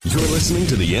listening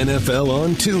to the NFL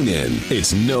on TuneIn.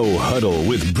 It's No Huddle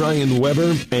with Brian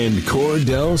Weber and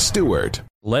Cordell Stewart.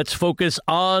 Let's focus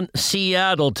on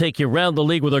Seattle. Take you around the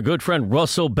league with our good friend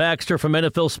Russell Baxter from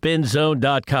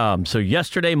NFLSpinZone.com. So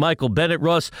yesterday, Michael Bennett,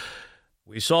 Russ,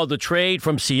 we saw the trade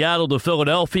from Seattle to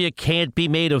Philadelphia. Can't be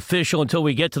made official until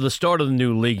we get to the start of the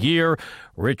new league year.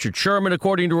 Richard Sherman,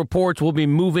 according to reports, will be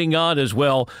moving on as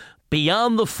well.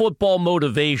 Beyond the football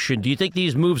motivation, do you think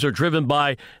these moves are driven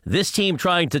by this team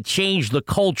trying to change the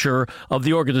culture of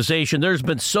the organization? There's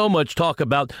been so much talk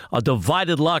about a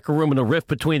divided locker room and a rift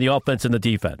between the offense and the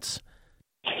defense.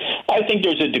 I think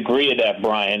there's a degree of that,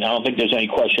 Brian. I don't think there's any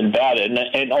question about it.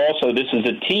 And also, this is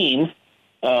a team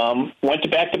went to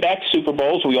back-to-back Super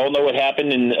Bowls. We all know what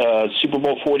happened in Super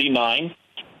Bowl 49.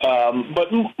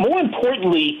 But more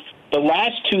importantly, the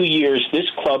last 2 years, this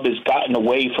club has gotten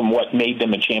away from what made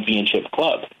them a championship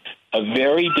club. A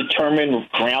very determined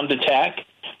ground attack,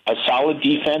 a solid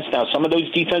defense. Now, some of those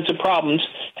defensive problems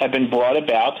have been brought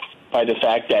about by the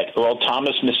fact that Earl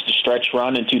Thomas missed a stretch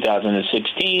run in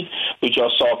 2016. We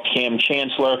just saw Cam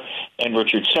Chancellor and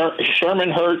Richard Sherman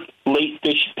hurt late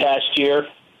this past year.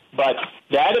 But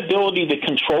that ability to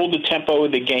control the tempo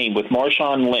of the game with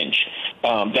Marshawn Lynch,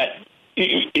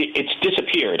 it's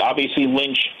disappeared. Obviously,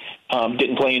 Lynch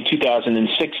didn't play in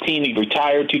 2016. He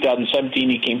retired. 2017,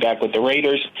 he came back with the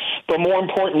Raiders. But more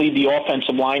importantly, the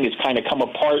offensive line has kind of come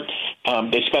apart.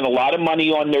 They spent a lot of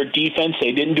money on their defense.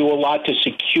 They didn't do a lot to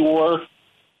secure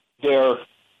their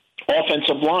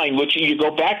offensive line, which you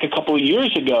go back a couple of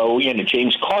years ago,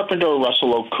 James Carpenter,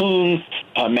 Russell Okung,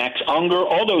 Max Unger,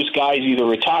 all those guys either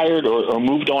retired or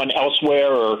moved on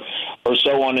elsewhere or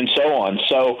so on and so on.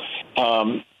 So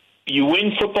you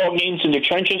win football games in the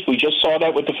trenches. We just saw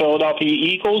that with the Philadelphia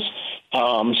Eagles,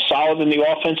 solid in the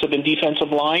offensive and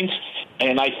defensive lines.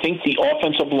 And I think the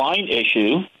offensive line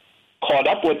issue caught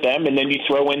up with them, and then you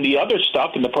throw in the other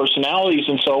stuff and the personalities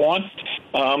and so on.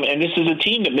 And this is a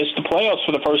team that missed the playoffs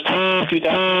for the first time in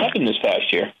 2007 this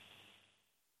past year.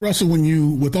 Russell,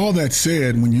 with all that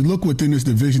said, when you look within this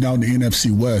division out in the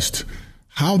NFC West,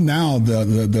 how now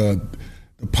the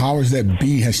powers that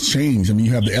be has changed. I mean,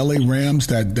 you have the L.A. Rams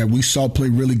that we saw play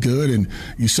really good, and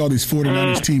you saw this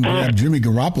 49ers team grab Jimmy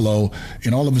Garoppolo,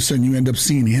 and all of a sudden you end up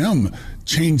seeing him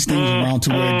change things around to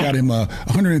where it got him a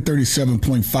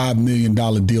 $137.5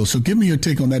 million deal. So give me your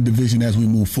take on that division as we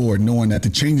move forward, knowing that the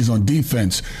changes on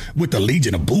defense with the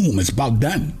Legion of Boom is about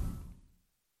done.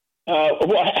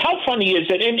 Well, how funny is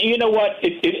it? And you know what?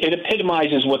 It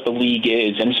epitomizes what the league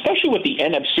is, and especially what the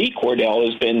NFC, Cordell,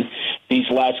 has been these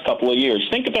last couple of years.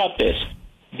 Think about this.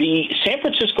 The San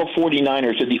Francisco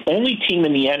 49ers are the only team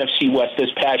in the NFC West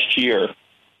this past year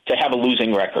to have a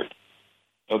losing record.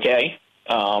 Okay?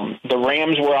 The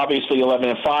Rams were obviously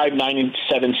 11-5,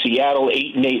 9-7 Seattle,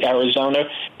 8-8 Arizona.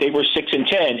 They were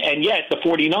 6-10. And yet the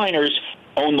 49ers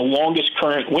own the longest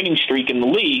current winning streak in the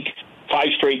league, 5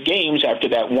 straight games after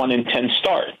that 1-10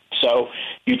 start. So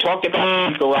you talked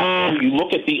about Garoppolo. You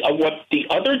look at what the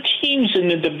other teams in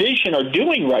the division are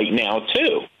doing right now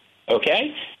too.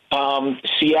 Okay,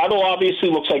 Seattle obviously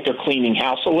looks like they're cleaning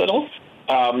house a little.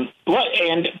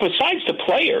 And besides the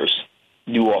players,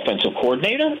 new offensive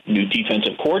coordinator, new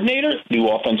defensive coordinator, new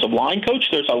offensive line coach.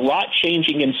 There's a lot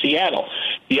changing in Seattle.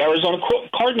 The Arizona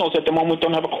Cardinals at the moment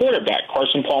don't have a quarterback.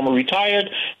 Carson Palmer retired.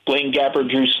 Blaine Gabbert,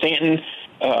 Drew Stanton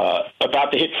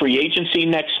about to hit free agency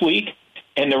next week.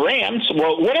 And the Rams,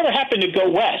 well, whatever happened to go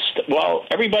west? Well,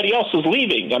 everybody else is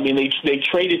leaving. I mean, they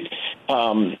traded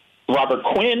Robert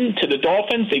Quinn to the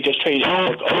Dolphins. They just traded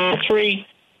Alec Ogletree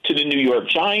to the New York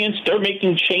Giants. They're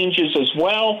making changes as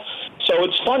well. So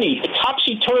it's funny,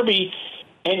 topsy-turvy,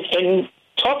 and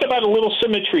talk about a little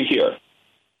symmetry here.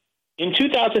 In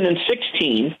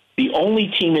 2016, the only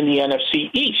team in the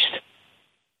NFC East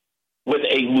with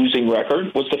a losing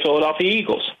record was the Philadelphia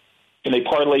Eagles, and they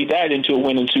parlayed that into a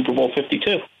win in Super Bowl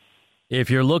 52. If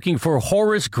you're looking for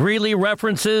Horace Greeley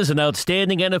references and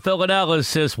outstanding NFL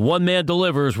analysis, one man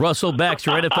delivers. Russell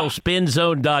Baxter,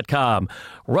 NFLSpinZone.com.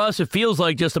 Russ, it feels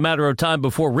like just a matter of time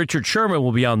before Richard Sherman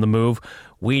will be on the move.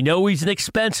 We know he's an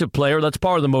expensive player. That's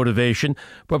part of the motivation.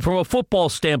 But from a football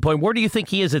standpoint, where do you think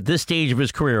he is at this stage of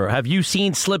his career? Have you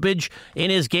seen slippage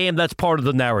in his game? That's part of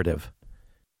the narrative.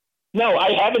 No,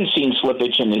 I haven't seen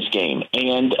slippage in his game.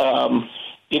 And,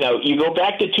 you go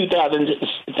back to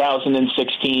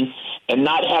 2016 and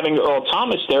not having Earl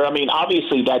Thomas there. I mean,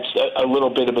 obviously that's a little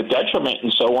bit of a detriment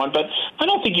and so on, but I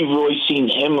don't think you've really seen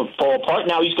him fall apart.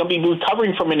 Now he's going to be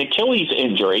recovering from an Achilles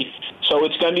injury, so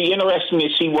it's going to be interesting to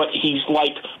see what he's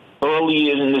like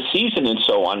early in the season and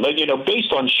so on. But,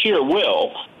 based on sheer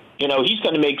will, he's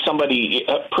going to make somebody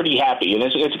pretty happy. And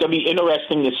it's going to be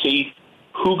interesting to see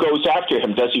who goes after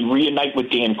him? Does he reunite with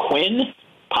Dan Quinn,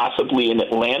 possibly in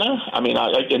Atlanta? I mean,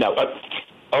 all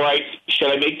right,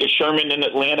 should I make the Sherman in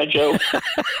Atlanta joke?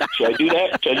 Should I do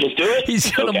that? Should I just do it?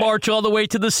 He's going to march all the way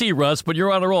to the sea, Russ, but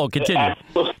you're on a roll. Continue.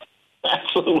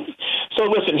 Absolutely. So,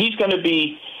 listen, he's going to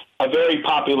be a very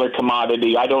popular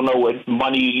commodity. I don't know what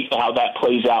money, how that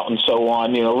plays out and so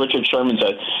on. You know, Richard Sherman's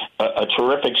a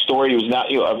terrific story. He was not,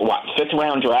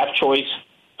 fifth-round draft choice.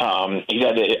 He's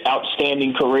had an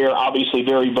outstanding career, obviously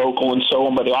very vocal and so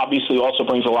on, but he obviously also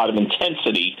brings a lot of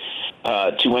intensity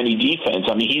to any defense.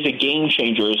 I mean, he's a game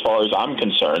changer as far as I'm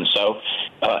concerned. So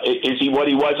is he what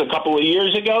he was a couple of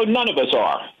years ago? None of us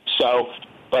are. So,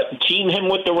 but team him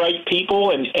with the right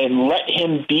people and let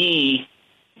him be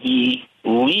the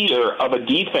leader of a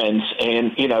defense.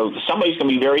 And, you know, somebody's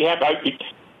going to be very happy.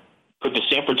 Could the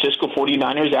San Francisco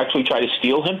 49ers actually try to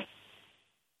steal him?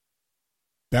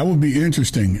 That would be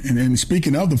interesting. And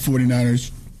speaking of the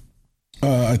 49ers,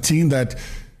 a team that,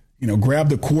 you know,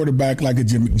 grabbed a quarterback like a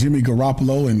Jimmy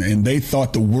Garoppolo, and they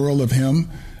thought the world of him.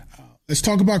 Let's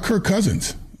talk about Kirk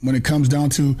Cousins when it comes down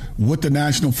to what the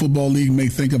National Football League may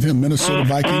think of him. Minnesota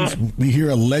Vikings, we hear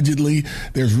allegedly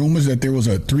there's rumors that there was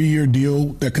a 3-year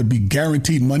deal that could be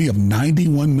guaranteed money of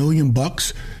 $91 million.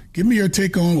 Give me your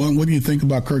take on what do you think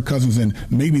about Kirk Cousins and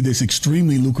maybe this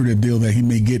extremely lucrative deal that he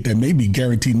may get that may be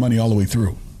guaranteed money all the way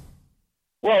through.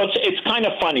 Well, it's kind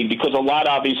of funny because a lot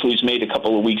obviously was made a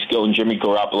couple of weeks ago, and Jimmy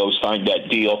Garoppolo signed that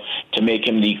deal to make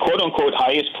him the quote-unquote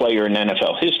highest player in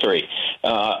NFL history.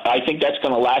 I think that's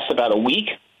going to last about a week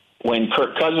when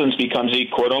Kirk Cousins becomes the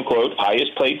quote-unquote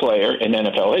highest paid player in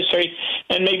NFL history,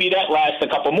 and maybe that lasts a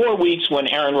couple more weeks when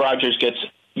Aaron Rodgers gets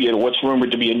what's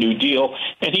rumored to be a new deal,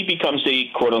 and he becomes the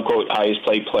quote-unquote highest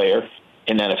paid player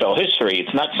in NFL history.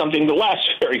 It's not something that lasts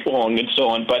very long and so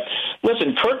on. But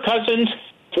listen, Kirk Cousins,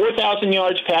 4,000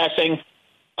 yards passing,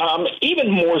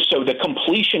 even more so the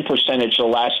completion percentage the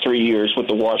last 3 years with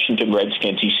the Washington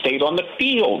Redskins. He stayed on the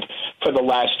field for the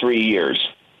last 3 years,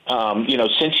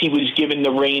 since he was given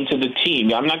the reins of the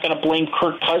team. I'm not going to blame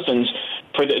Kirk Cousins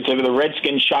for the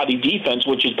Redskins' shoddy defense,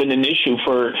 which has been an issue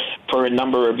for a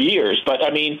number of years. But, I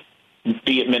mean,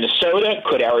 be it Minnesota,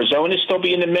 could Arizona still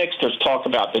be in the mix? There's talk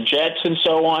about the Jets and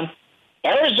so on.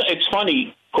 It's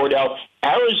funny, Cordell,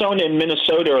 Arizona and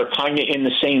Minnesota are kind of in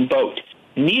the same boat.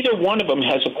 Neither one of them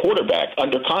has a quarterback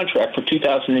under contract for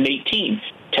 2018.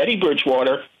 Teddy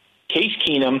Bridgewater, Case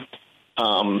Keenum,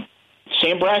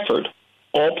 Sam Bradford,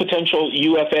 all potential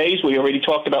UFAs. We already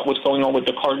talked about what's going on with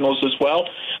the Cardinals as well.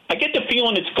 I get the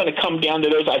feeling it's going to come down to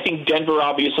those. I think Denver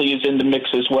obviously is in the mix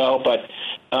as well, but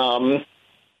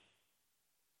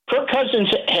Kirk Cousins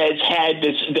has had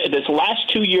this last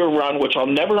 2-year run, which I'll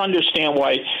never understand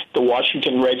why the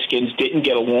Washington Redskins didn't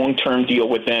get a long-term deal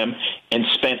with them and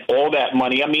spent all that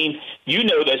money. I mean, you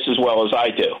know this as well as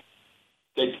I do.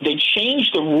 They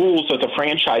changed the rules of the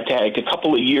franchise tag a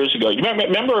couple of years ago. You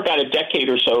remember about a decade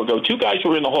or so ago, 2 guys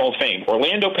were in the Hall of Fame,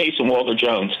 Orlando Pace and Walter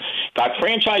Jones, got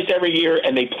franchised every year,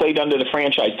 and they played under the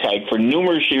franchise tag for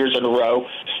numerous years in a row.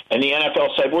 And the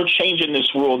NFL said, we're changing this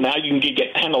rule. Now you can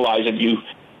get penalized if you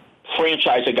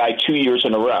franchise a guy 2 years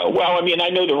in a row. Well, I mean, I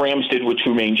know the Rams did with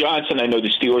Trumaine Johnson. I know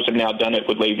the Steelers have now done it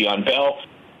with Le'Veon Bell.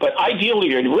 But ideally,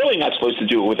 you're really not supposed to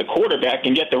do it with a quarterback,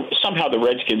 and yet somehow the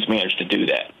Redskins managed to do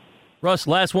that. Russ,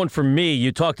 last one from me.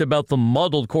 You talked about the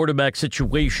muddled quarterback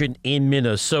situation in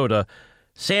Minnesota.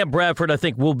 Sam Bradford, I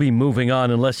think, will be moving on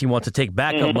unless he wants to take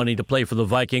backup money to play for the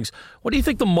Vikings. What do you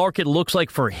think the market looks like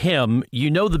for him?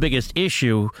 You know the biggest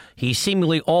issue. He's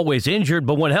seemingly always injured,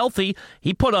 but when healthy,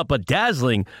 he put up a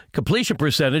dazzling completion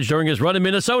percentage during his run in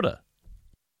Minnesota.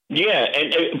 Yeah,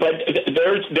 but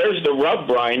there's the rub,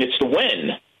 Brian. It's the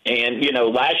win. And,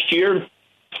 last year,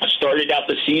 started out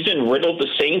the season, riddled the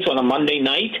Saints on a Monday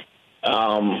night.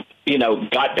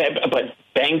 Got but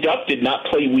banged up, did not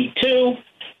play week 2,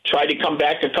 tried to come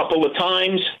back a couple of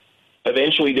times.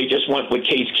 Eventually they just went with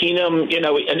Case Keenum,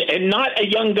 and not a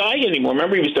young guy anymore.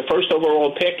 Remember, he was the first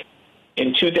overall pick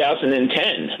in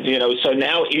 2010, so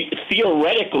now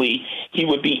theoretically he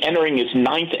would be entering his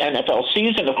 9th NFL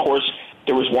season. Of course,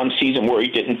 there was one season where he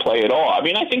didn't play at all. I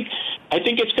mean, I think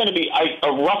it's going to be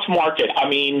a rough market. I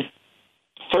mean,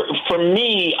 For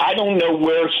me, I don't know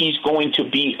where he's going to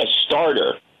be a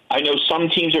starter. I know some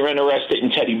teams are interested in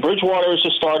Teddy Bridgewater as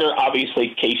a starter.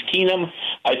 Obviously, Case Keenum,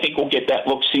 I think, will get that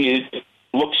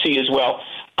look-see as well.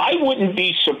 I wouldn't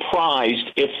be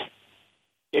surprised if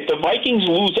the Vikings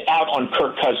lose out on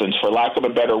Kirk Cousins, for lack of a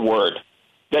better word,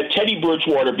 that Teddy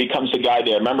Bridgewater becomes the guy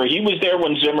there. Remember, he was there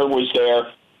when Zimmer was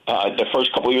there the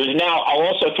first couple of years. Now, I'll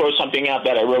also throw something out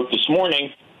that I wrote this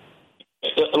morning.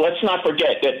 Let's not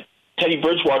forget that Teddy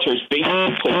Bridgewater has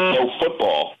basically played no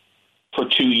football for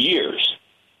 2 years.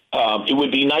 It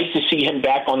would be nice to see him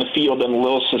back on the field and a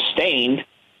little sustained.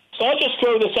 So I'll just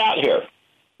throw this out here.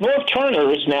 Norv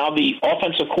Turner is now the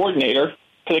offensive coordinator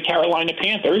for the Carolina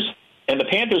Panthers, and the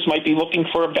Panthers might be looking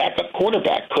for a backup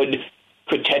quarterback.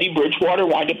 Could Teddy Bridgewater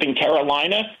wind up in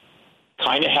Carolina,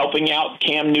 kind of helping out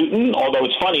Cam Newton? Although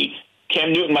it's funny,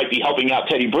 Cam Newton might be helping out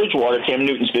Teddy Bridgewater. Cam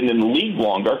Newton's been in the league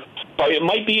longer. But it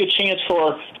might be a chance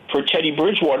for Teddy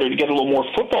Bridgewater to get a little more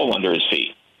football under his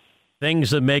feet.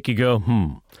 Things that make you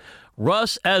go,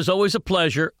 Russ, as always, a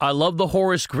pleasure. I love the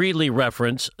Horace Greeley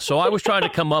reference, so I was trying to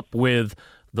come up with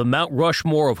the Mount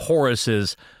Rushmore of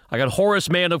Horaces. I got Horace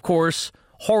Mann, of course,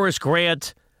 Horace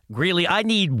Grant, Greeley. I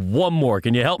need one more.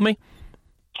 Can you help me?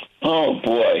 Oh,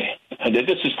 boy.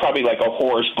 This is probably like a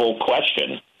Horace Bull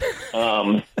question.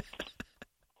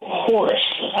 Horace.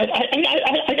 I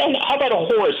don't know. How about a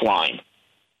Horace line?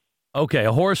 Okay,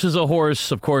 a horse is a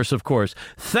horse, of course, of course.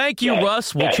 Thank you,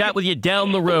 Russ. We'll chat with you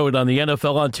down the road on the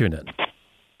NFL on TuneIn.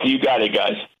 You got it,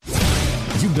 guys.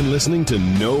 You've been listening to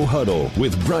No Huddle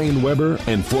with Brian Weber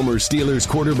and former Steelers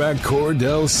quarterback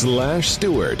Cordell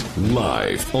 /Stewart,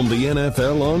 live on the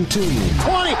NFL on TuneIn.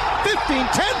 20, 15,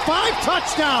 10, 5,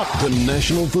 touchdown. The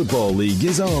National Football League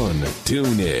is on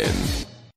TuneIn.